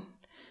drown.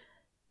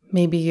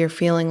 Maybe you're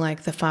feeling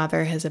like the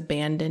Father has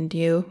abandoned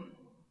you.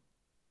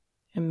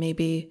 And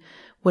maybe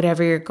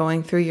whatever you're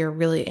going through, you're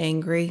really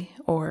angry,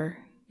 or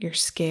you're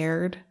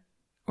scared,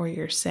 or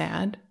you're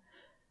sad.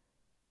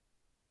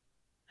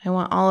 I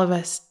want all of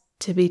us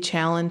to be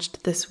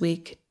challenged this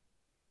week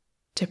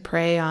to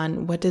pray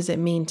on, what does it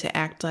mean to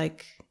act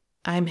like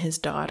I'm his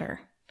daughter?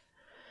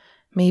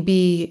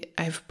 Maybe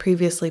I've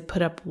previously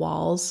put up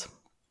walls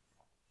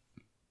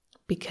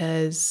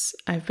because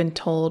I've been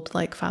told,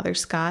 like Father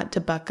Scott, to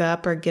buck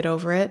up or get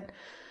over it,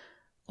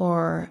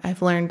 or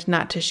I've learned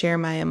not to share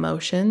my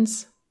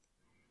emotions.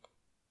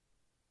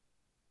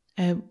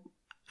 I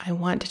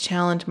want to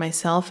challenge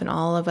myself and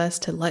all of us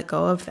to let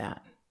go of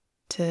that,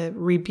 to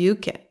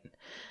rebuke it.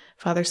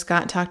 Father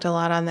Scott talked a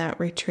lot on that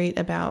retreat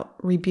about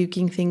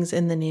rebuking things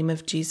in the name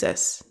of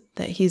Jesus,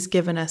 that he's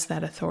given us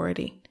that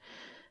authority.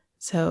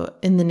 So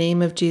in the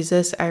name of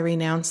Jesus, I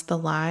renounce the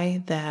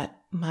lie that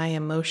my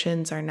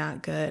emotions are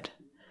not good.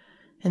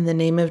 In the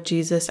name of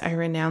Jesus, I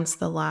renounce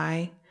the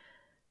lie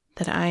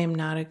that I am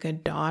not a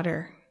good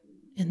daughter.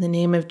 In the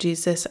name of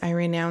Jesus, I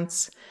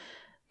renounce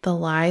the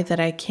lie that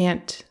I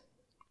can't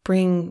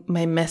bring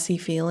my messy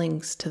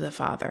feelings to the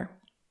Father.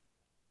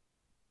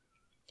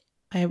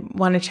 I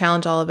want to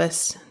challenge all of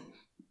us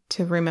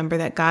to remember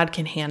that God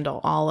can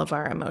handle all of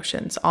our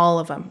emotions, all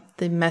of them,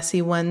 the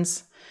messy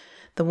ones,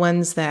 the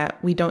ones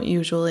that we don't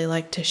usually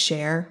like to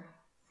share,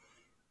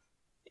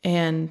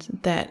 and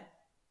that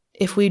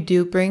if we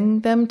do bring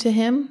them to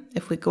him,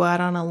 if we go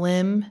out on a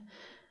limb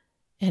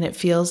and it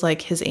feels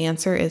like his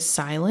answer is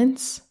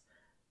silence,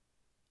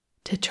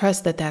 to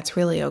trust that that's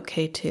really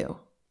okay too.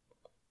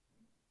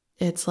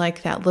 It's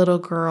like that little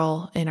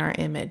girl in our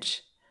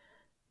image.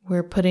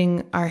 We're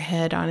putting our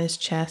head on his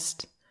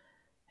chest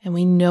and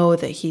we know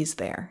that he's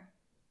there,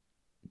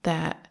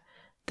 that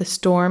the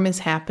storm is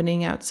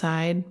happening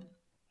outside.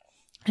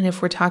 And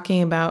if we're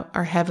talking about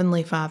our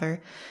Heavenly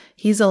Father,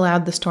 he's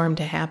allowed the storm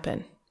to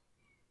happen.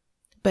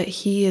 But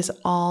he is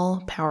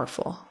all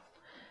powerful,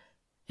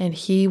 and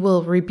he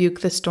will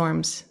rebuke the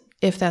storms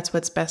if that's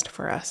what's best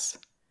for us.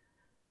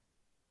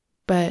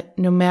 But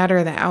no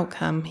matter the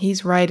outcome,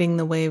 he's riding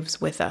the waves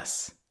with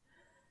us.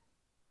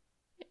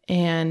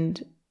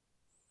 And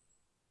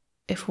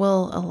if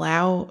we'll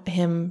allow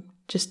him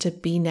just to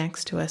be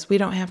next to us, we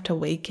don't have to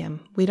wake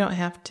him. We don't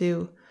have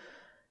to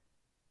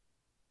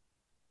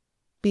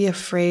be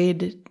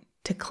afraid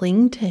to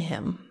cling to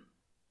him.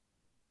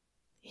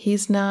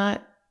 He's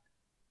not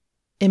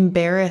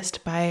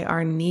embarrassed by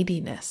our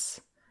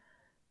neediness.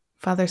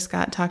 Father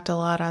Scott talked a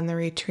lot on the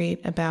retreat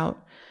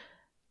about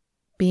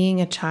being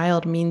a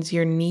child means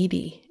you're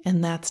needy,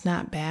 and that's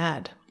not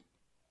bad.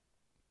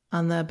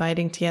 On the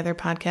Abiding Together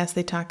podcast,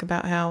 they talk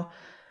about how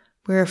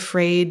we're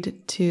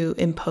afraid to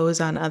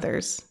impose on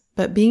others,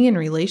 but being in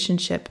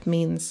relationship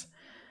means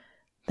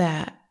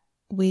that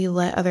we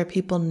let other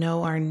people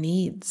know our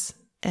needs,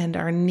 and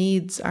our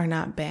needs are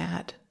not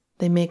bad.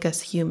 They make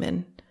us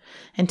human.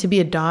 And to be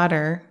a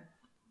daughter,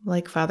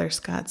 like Father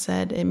Scott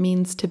said, it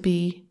means to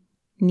be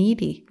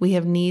needy. We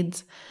have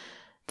needs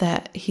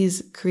that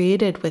he's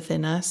created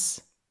within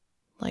us,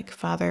 like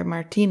Father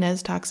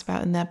Martinez talks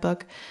about in that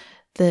book,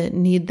 the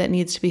need that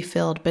needs to be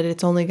filled, but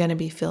it's only going to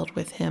be filled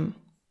with him.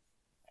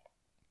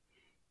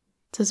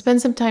 So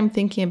spend some time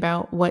thinking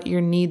about what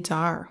your needs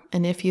are,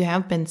 and if you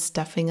have been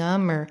stuffing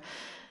them or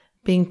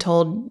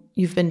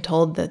you've been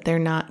told that they're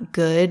not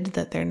good,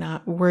 that they're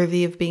not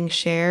worthy of being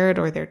shared,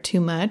 or they're too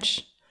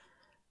much,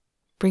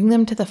 bring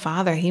them to the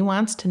Father. He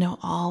wants to know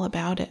all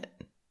about it.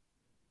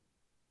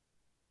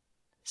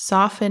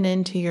 Soften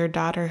into your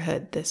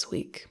daughterhood this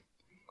week.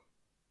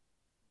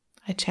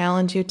 I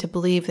challenge you to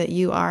believe that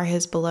you are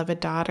his beloved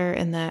daughter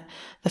and that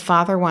the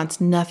Father wants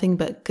nothing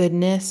but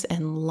goodness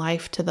and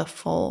life to the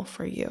full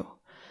for you.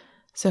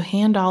 So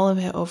hand all of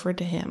it over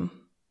to him.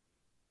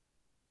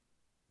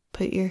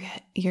 Put your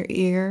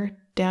ear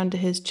down to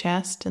his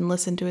chest and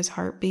listen to his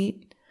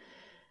heartbeat.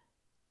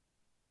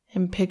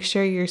 And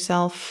picture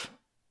yourself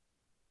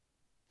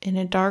in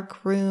a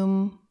dark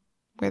room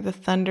where the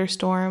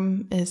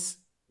thunderstorm is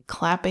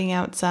clapping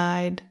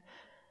outside,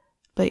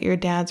 but your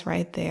dad's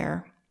right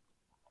there.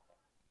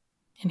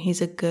 And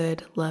he's a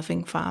good,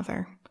 loving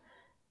Father,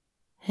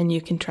 and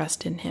you can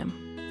trust in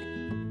him.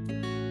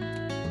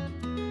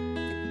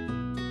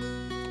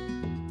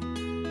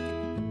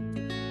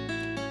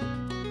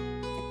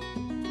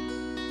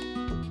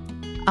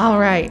 All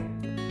right,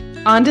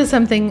 on to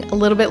something a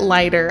little bit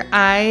lighter.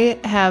 I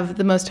have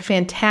the most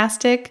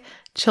fantastic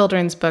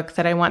children's book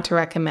that I want to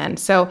recommend.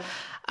 So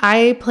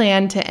I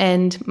plan to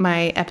end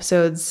my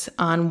episodes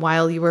on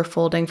While You Were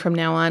Folding from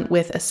now on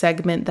with a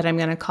segment that I'm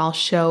going to call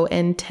Show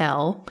and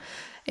Tell.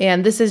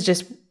 And this is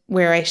just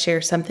where I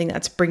share something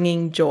that's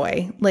bringing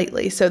joy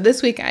lately. So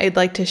this week I'd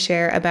like to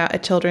share about a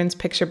children's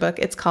picture book.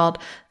 It's called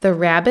The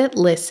Rabbit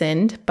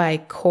Listened by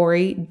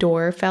Corey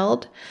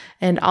Dorfeld,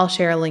 and I'll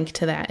share a link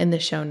to that in the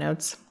show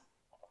notes.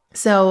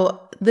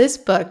 So this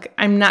book,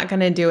 I'm not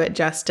going to do it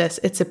justice.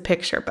 It's a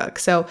picture book.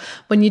 So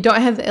when you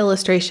don't have the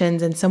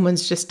illustrations and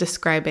someone's just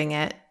describing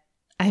it,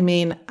 I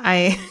mean,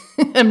 I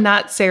am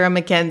not Sarah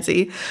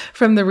Mackenzie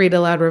from the Read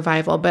Aloud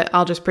Revival, but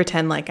I'll just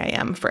pretend like I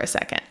am for a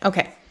second.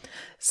 Okay.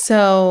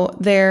 So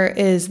there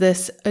is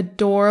this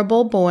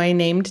adorable boy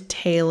named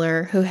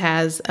Taylor who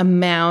has a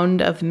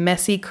mound of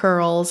messy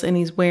curls, and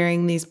he's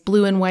wearing these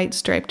blue and white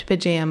striped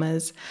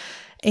pajamas.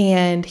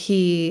 And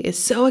he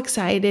is so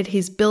excited.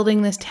 He's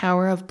building this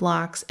tower of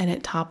blocks, and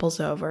it topples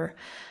over.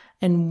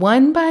 And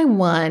one by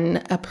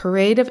one, a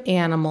parade of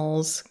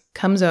animals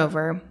comes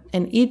over,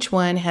 and each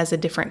one has a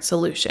different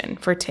solution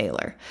for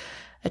Taylor.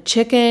 A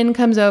chicken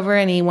comes over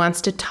and he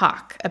wants to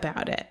talk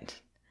about it.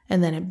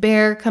 And then a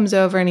bear comes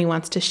over and he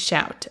wants to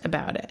shout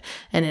about it.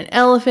 And an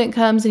elephant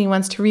comes and he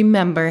wants to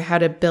remember how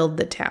to build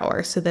the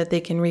tower so that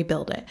they can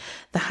rebuild it.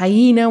 The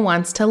hyena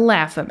wants to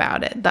laugh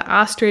about it. The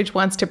ostrich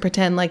wants to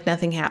pretend like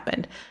nothing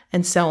happened,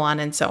 and so on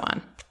and so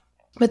on.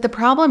 But the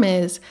problem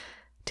is,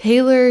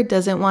 Taylor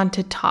doesn't want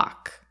to talk.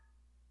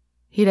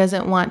 He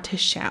doesn't want to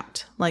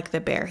shout like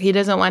the bear. He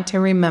doesn't want to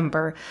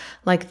remember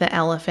like the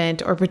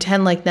elephant or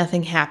pretend like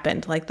nothing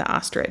happened like the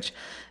ostrich.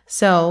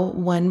 So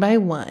one by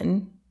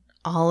one,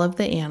 all of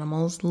the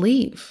animals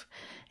leave,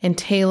 and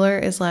Taylor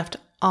is left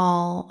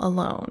all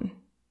alone.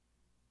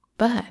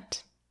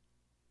 But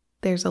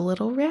there's a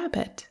little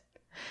rabbit,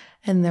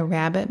 and the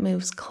rabbit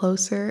moves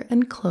closer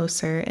and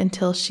closer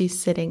until she's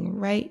sitting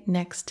right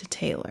next to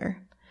Taylor.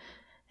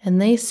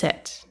 And they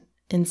sit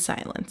in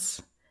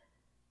silence.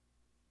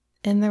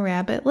 And the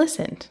rabbit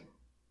listened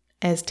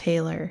as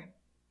Taylor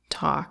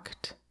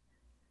talked,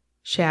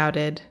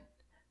 shouted,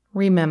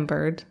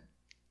 remembered,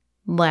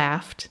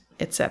 laughed,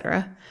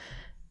 etc.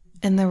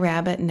 And the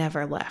rabbit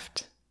never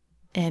left.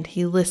 And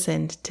he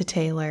listened to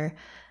Taylor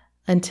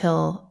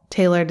until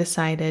Taylor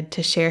decided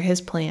to share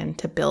his plan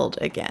to build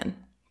again.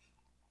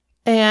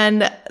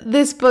 And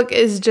this book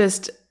is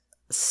just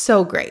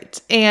so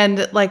great.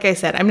 And like I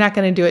said, I'm not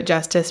going to do it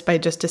justice by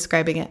just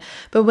describing it.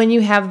 But when you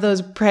have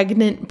those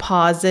pregnant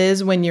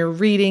pauses when you're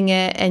reading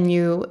it and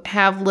you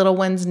have little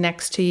ones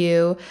next to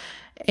you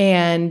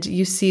and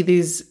you see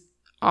these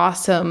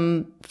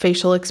awesome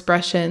facial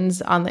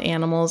expressions on the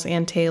animals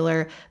and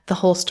Taylor, the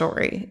whole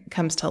story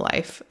comes to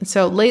life. And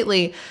so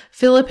lately,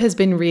 Philip has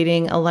been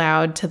reading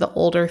aloud to the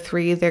older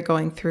three. They're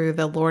going through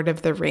the Lord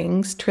of the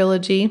Rings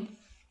trilogy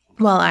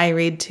while I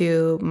read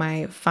to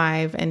my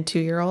 5 and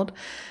 2-year-old.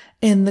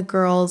 And the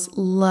girls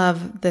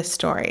love this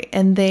story.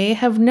 And they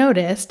have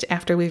noticed,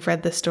 after we've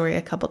read this story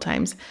a couple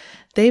times,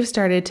 they've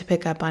started to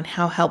pick up on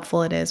how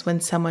helpful it is when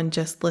someone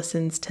just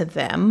listens to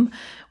them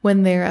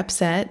when they're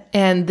upset.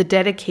 And the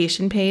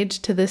dedication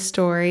page to this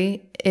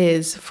story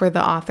is for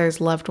the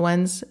author's loved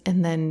ones.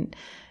 And then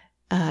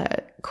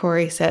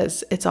Corey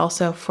says it's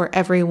also for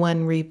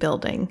everyone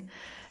rebuilding.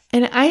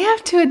 And I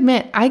have to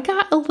admit, I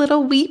got a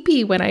little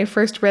weepy when I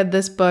first read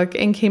this book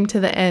and came to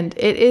the end.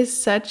 It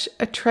is such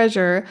a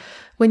treasure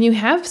when you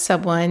have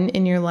someone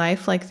in your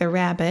life like the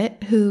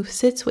rabbit who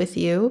sits with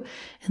you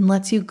and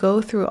lets you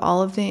go through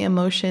all of the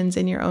emotions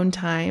in your own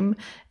time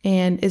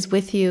and is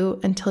with you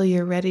until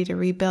you're ready to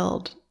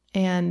rebuild.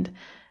 And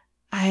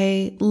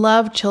I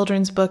love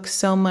children's books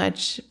so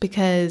much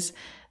because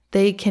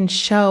they can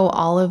show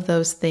all of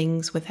those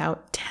things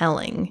without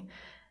telling.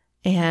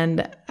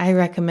 And I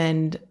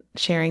recommend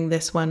sharing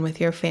this one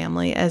with your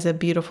family as a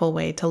beautiful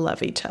way to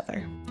love each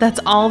other. That's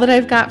all that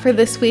I've got for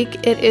this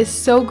week. It is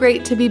so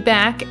great to be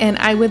back, and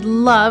I would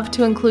love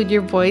to include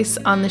your voice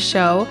on the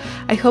show.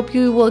 I hope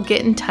you will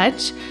get in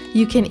touch.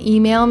 You can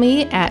email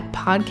me at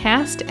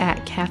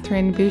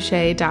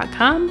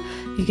podcast@catherineboucher.com.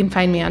 You can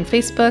find me on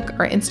Facebook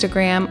or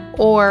Instagram,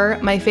 or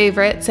my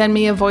favorite, send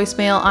me a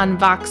voicemail on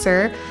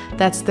Voxer.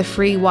 That's the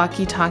free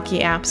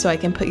walkie-talkie app, so I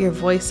can put your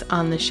voice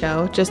on the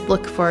show. Just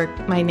look for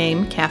my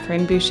name,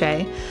 Catherine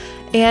Boucher.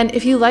 And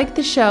if you like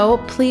the show,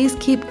 please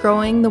keep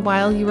growing the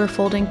While You Were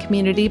Folding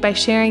community by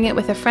sharing it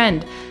with a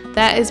friend.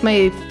 That is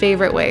my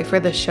favorite way for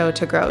the show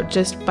to grow,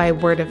 just by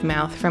word of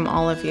mouth from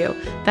all of you.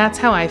 That's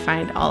how I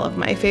find all of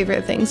my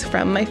favorite things,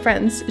 from my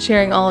friends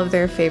sharing all of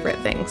their favorite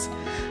things.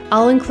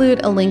 I'll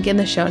include a link in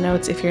the show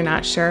notes if you're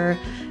not sure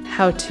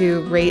how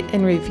to rate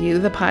and review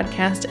the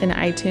podcast in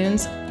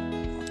iTunes.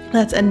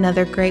 That's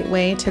another great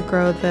way to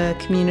grow the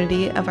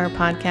community of our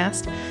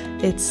podcast.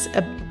 It's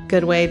a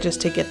good way just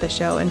to get the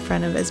show in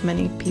front of as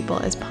many people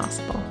as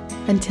possible.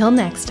 Until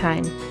next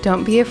time,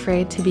 don't be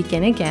afraid to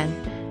begin again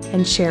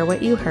and share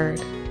what you heard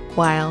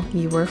while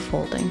you were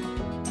folding.